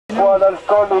fois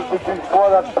l'alcool, il était une fois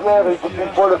la bière, il était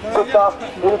une fois le pétard,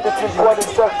 il était une fois les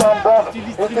saltimbanques,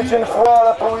 il était une fois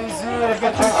la poésie, il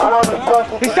était une fois le punk,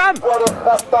 il était une fois le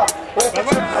rasta, il était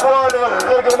une fois les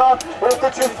règlements, il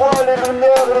était une fois les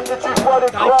lumières, il était une fois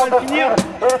les grandes villes,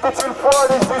 il était une fois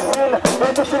les usines, il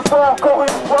était une fois encore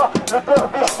une fois le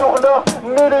derviche tourneur,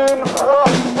 mille et une fois,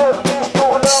 derviche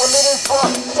tourneur, mille et une fois,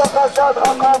 Shahrazad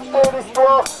racontait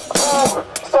l'histoire pour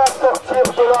s'en sortir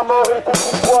de la mort. Il était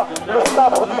une fois le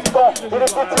sabre du temps, il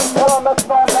était une fois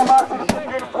maintenant Damas, il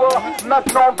était une fois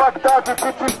maintenant Bagdad, il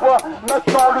était une fois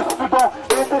maintenant le Soudan,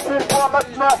 il était une fois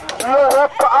maintenant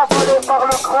l'Europe avalée par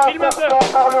le grand serpent,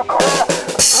 par le grand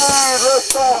le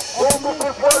temps, il était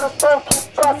une fois le temps qui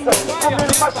passe comme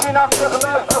une machine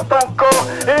infernale sur ton corps,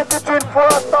 il était une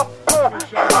fois ta peau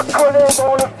craquelée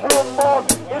dans le vieux monde,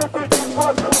 il était une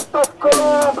fois Christophe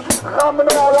Colomb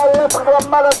ramenant la lettre de la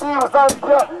maladie aux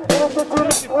Indiens, il était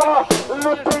une fois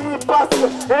le pays basque,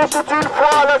 il était une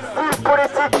fois l'asile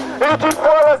politique, il était une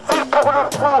fois l'asile pour le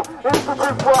fou, il était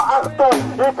une fois Ardon,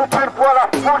 il était une fois la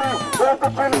folie, il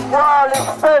était une fois les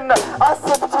scènes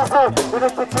aseptisées, il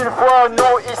était une fois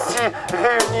nous ici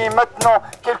réunis maintenant,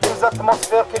 quelques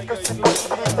atmosphères, quelques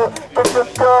possibilités, quelques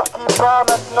cœurs qui battent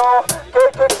maintenant,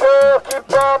 quelques cœurs qui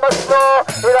battent maintenant,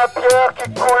 et la pierre qui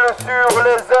coule sur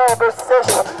les herbes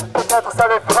sèches, peut-être ça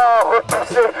les fera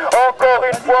repousser encore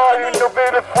une fois, une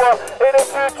nouvelle fois. Il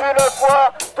était une fois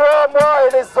toi, moi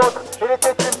et les autres. Il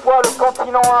était une fois le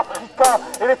continent africain.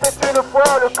 Il était une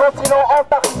fois le continent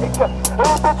antarctique. Il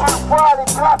était une fois les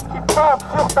glaces qui pendent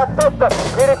sur ta tête.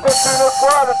 Il était une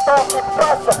fois le temps qui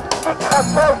passe, qui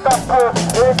craquelle ta peau.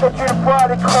 Il était une fois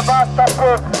les crevasses ta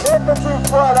peau. Il était une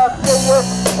fois la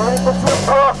vieillesse. Il était une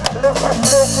fois les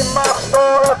soufflets qui marchent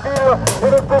dans la ville.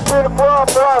 Il était une fois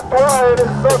moi, toi et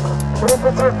les autres. Il était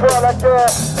une fois la guerre,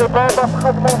 les bandes en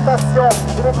fragmentation.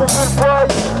 Il était une fois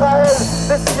Israël,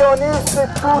 les sionistes et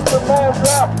tout ce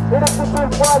monde-là. Il était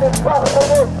une fois les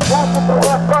pardonnés, on ne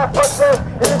pourra pas passer.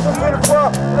 Il était une fois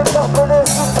les pardonnés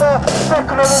sous sa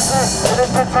technologie. Il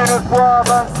était une fois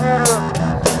Basile.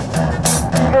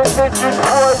 Il était une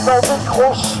fois, ils ont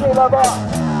décroché là-bas.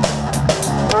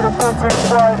 Il était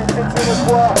une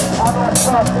fois, à n'en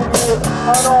pas finir, à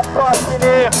n'en pas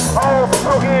finir, à en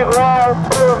sourire, à en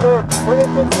pleurer. Il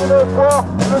était une fois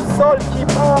le sol qui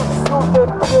bouge sous tes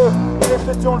pieds. Il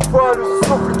était une fois le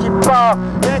souffle qui part.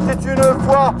 Il était une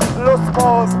fois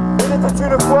l'osmose. Il était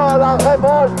une fois la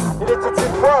révolte. Il était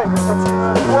une fois le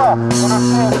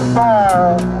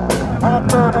serpent. Il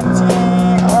était le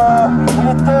tigre, il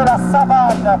était la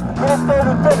savane, il était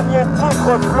le dernier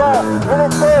tigre blanc, il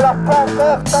était la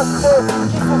panthère tachée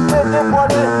qui se fait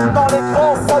dévoiler dans les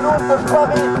grands salons de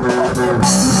Paris,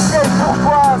 les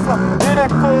bourgeoises. Il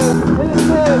était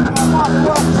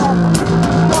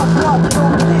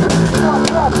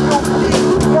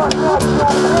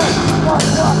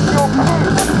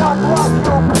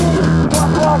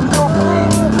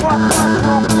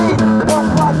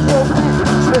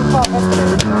je vais pas rester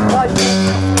braillé.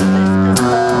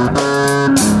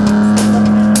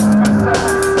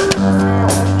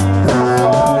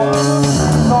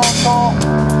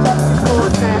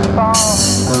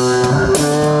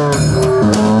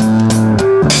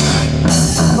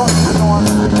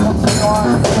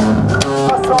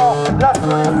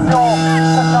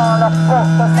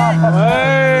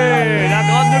 Ouais, la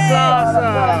grande place.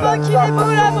 Oh, qu'il est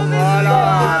beau là, mon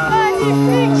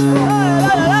magnifique. Oh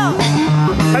là là là.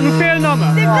 Ça nous fait un homme.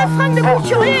 Des vrais fringues de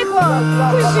couturier quoi.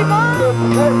 Cousument,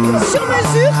 sur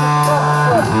mesure.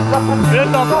 Le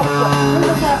temps.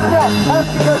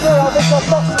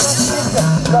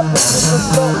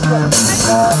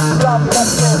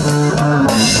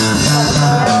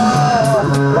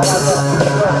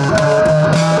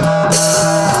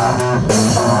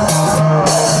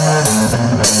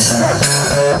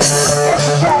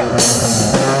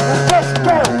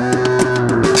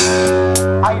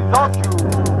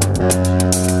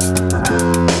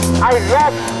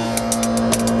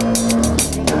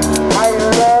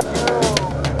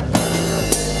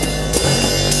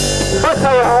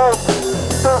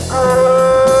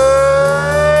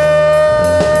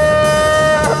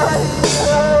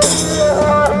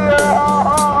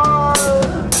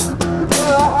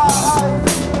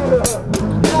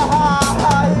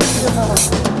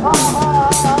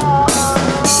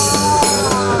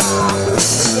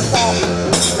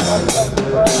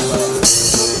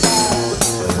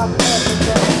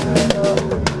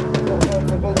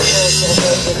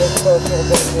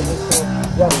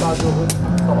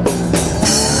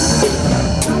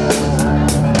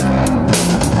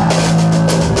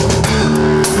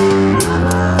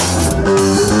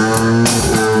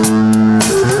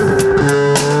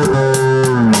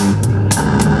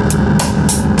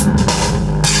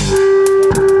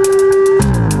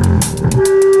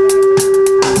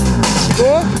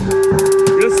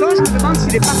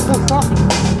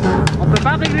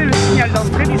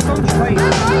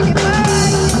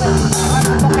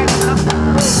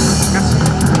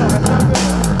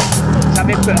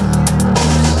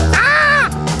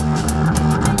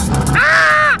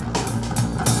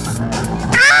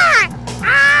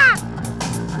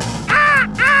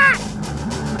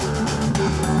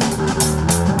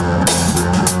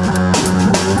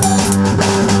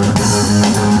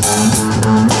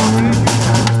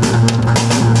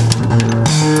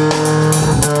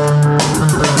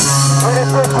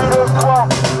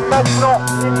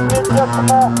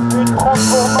 immédiatement une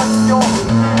transformation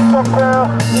du soccer.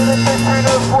 Il était une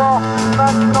fois,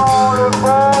 maintenant le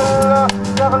vol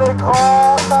vers les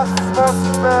grandes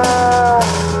atmosphères.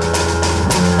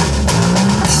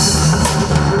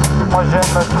 Moi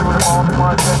j'aime tout le monde,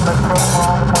 moi j'aime tout le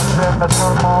monde, moi j'aime tout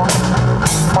le monde.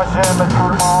 Moi j'aime tout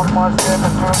le monde, moi j'aime tout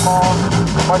le monde.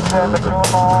 Moi j'aime tout le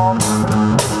monde,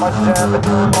 moi j'aime tout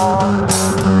le monde.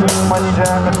 Moi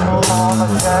j'aime tout le monde, moi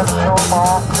j'aime tout le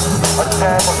monde. Moi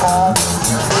j'aime tout le monde.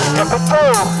 Je peux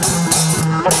tout.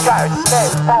 Je cache,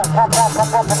 c'est bon, bon, bon, bon,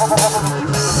 bon, bon, bon, bon.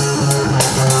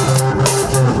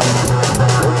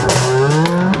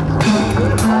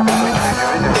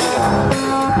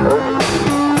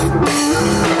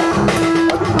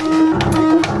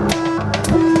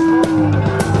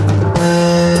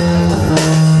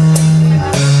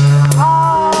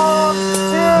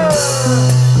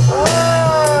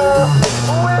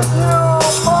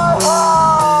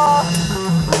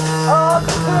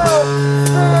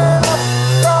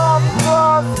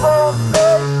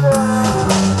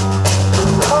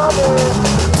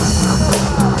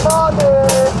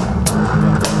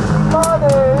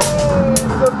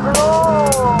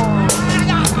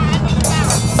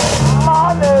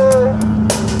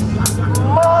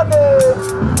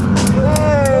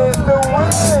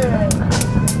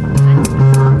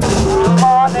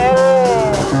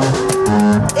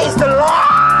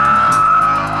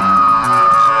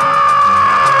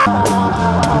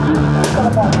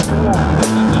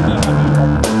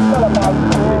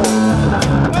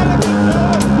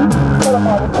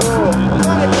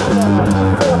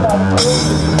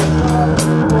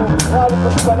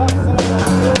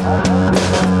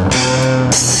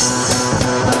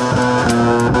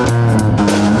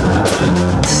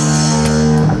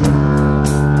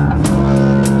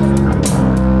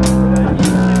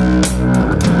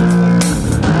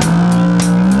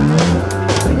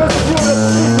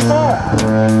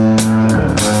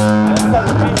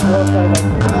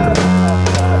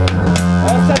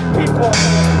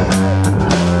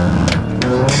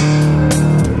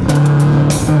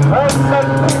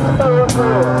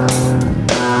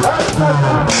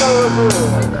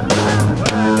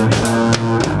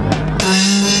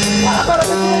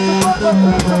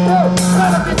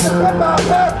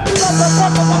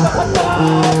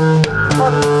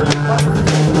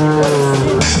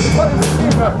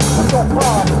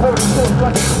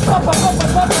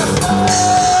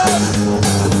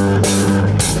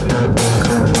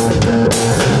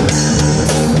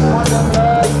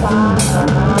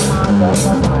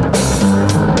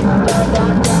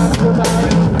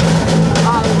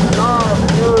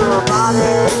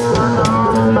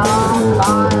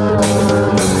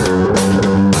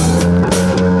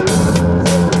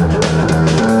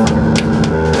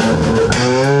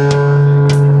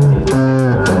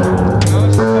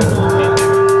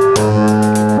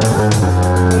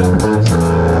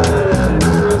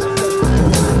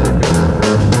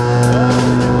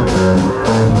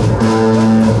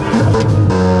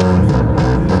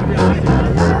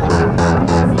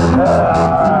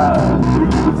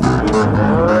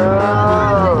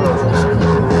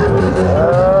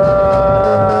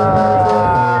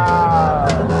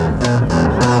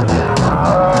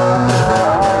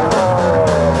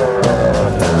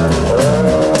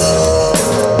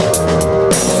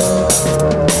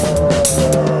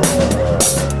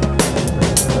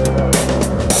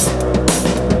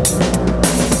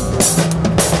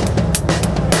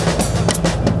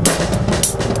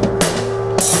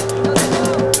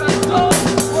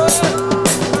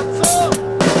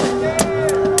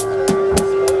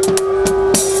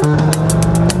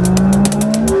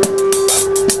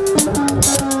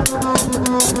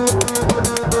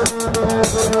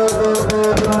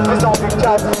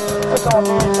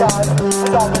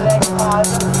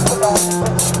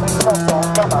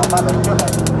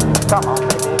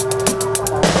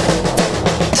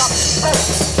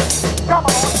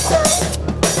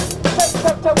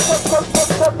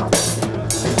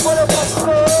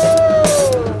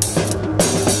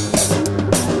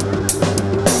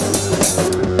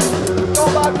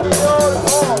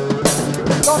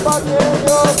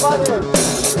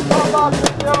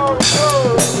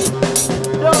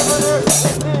 Bienvenue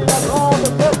ici, la grande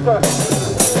fête.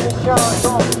 Les chiens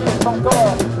dansent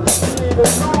encore, si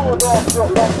les loups dansent sur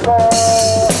ton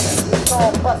corps. Les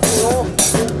temps passés haut,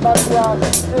 il m'a bien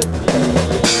défini.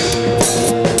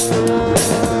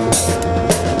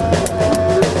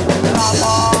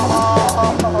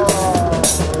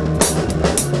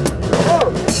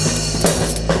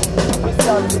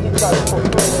 Spécial médical pour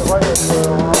tous les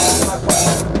voyageurs en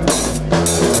vacances.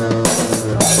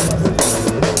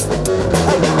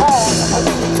 Hey,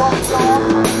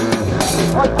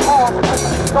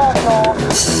 d'entendre,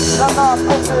 la main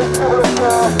posée sur le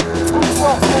cœur, tout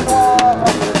porté noir,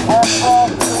 enfant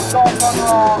de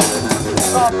l'entonnoir, tu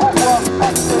vas pouvoir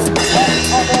passer à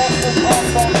travers ces grands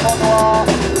entonnoirs,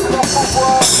 tu vas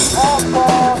pouvoir entendre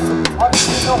avec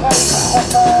une oreille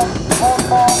profonde,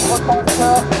 entendre ton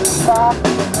cœur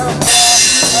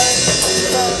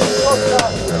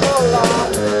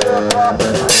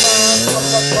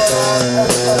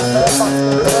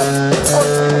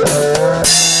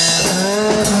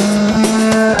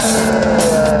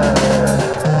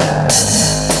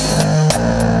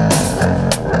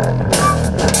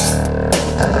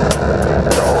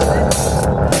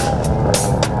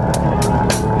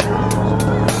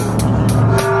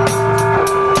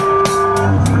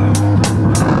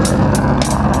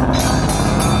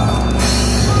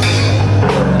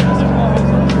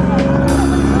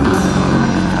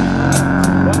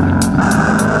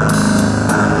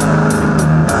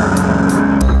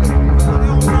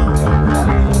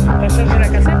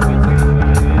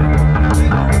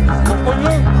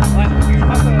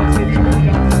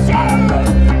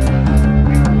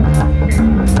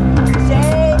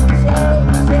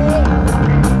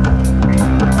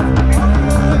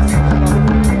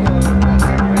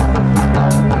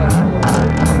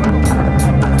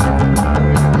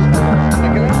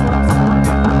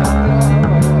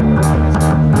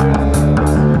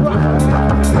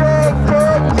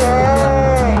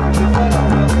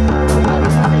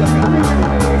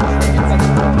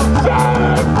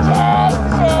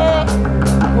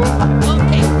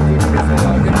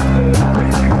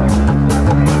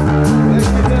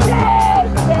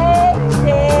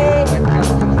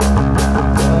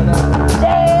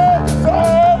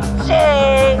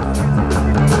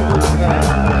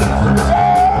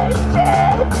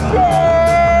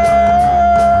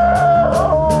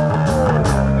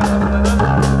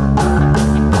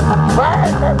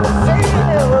battre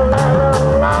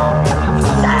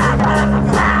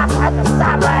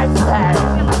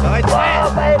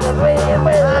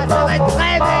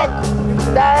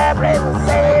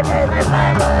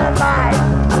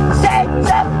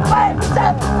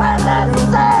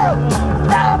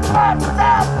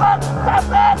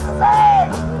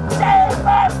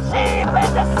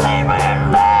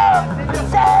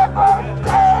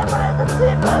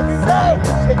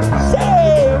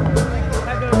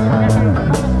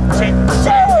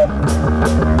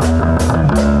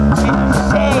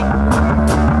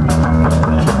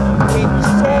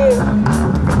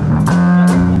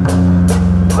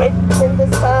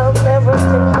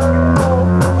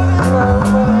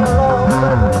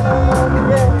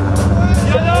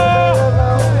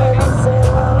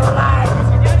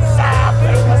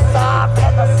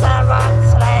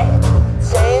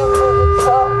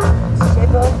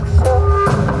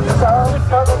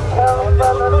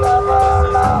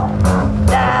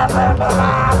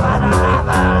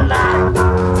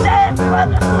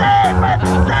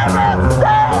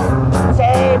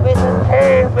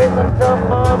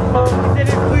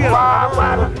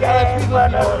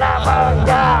le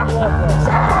cœur,